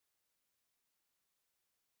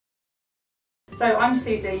So I'm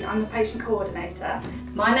Susie, I'm the patient coordinator.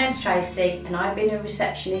 My name's Tracy and I've been a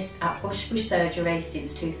receptionist at surgeries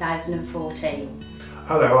since 2014.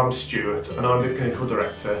 Hello, I'm Stuart and I'm the Clinical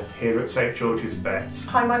Director here at St George's Vets.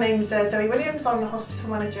 Hi, my name's Zoe Williams, I'm the Hospital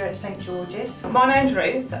Manager at St George's. My name's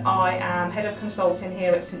Ruth, I am Head of Consulting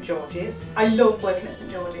here at St George's. I love working at St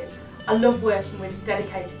George's. I love working with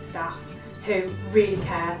dedicated staff who really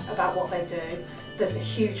care about what they do. There's a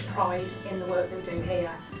huge pride in the work they do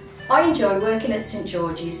here. I enjoy working at St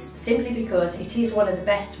George's simply because it is one of the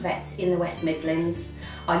best vets in the West Midlands.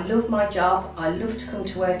 I love my job, I love to come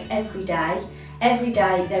to work every day. Every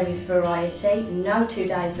day there is variety, no 2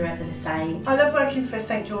 days are ever the same. I love working for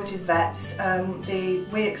St George's Vets. The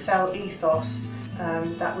We Excel ethos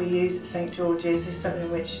that we use at St George's is something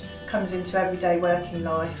which comes into everyday working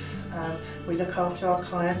life. We look after our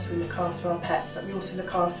clients, we look after our pets, but we also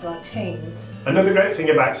look after our team. Another great thing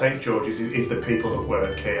about St George's is the people that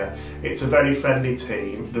work here. It's a very friendly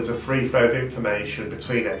team, there's a free flow of information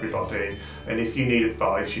between everybody, and if you need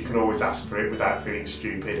advice you can always ask for it without feeling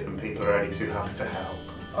stupid, and people are only too happy to help.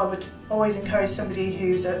 I would always encourage somebody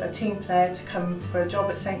who's a team player to come for a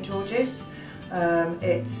job at St George's.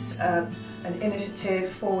 It's an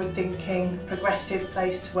innovative, forward-thinking, progressive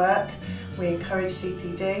place to work. We encourage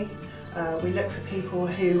CPD. We look for people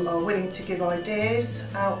who are willing to give ideas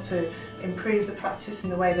out to improve the practice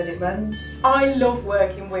and the way that it runs. I love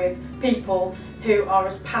working with people who are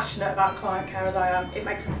as passionate about client care as I am. It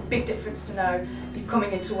makes a big difference to know you're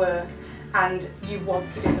coming into work and you want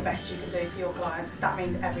to do the best you can do for your clients. That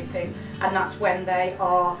means everything, and that's when they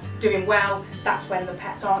are doing well, that's when the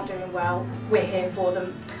pets aren't doing well. We're here for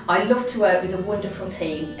them. I love to work with a wonderful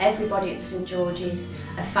team. Everybody at St George's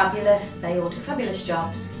are fabulous, they all do fabulous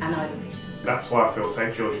jobs and I love it. That's why I feel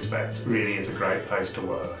St George's Vets really is a great place to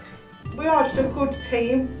work. We are just a good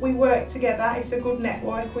team, we work together, it's a good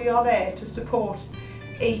network, we are there to support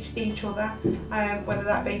each other, whether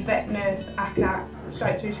that be vet, nurse, ACCA,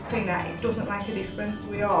 straight through to cleaner, it doesn't make a difference.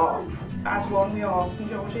 We are, as one, we are St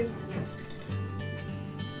George's.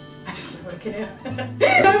 I just love working here.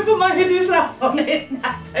 Don't put my hideous laugh on it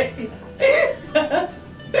now, don't you?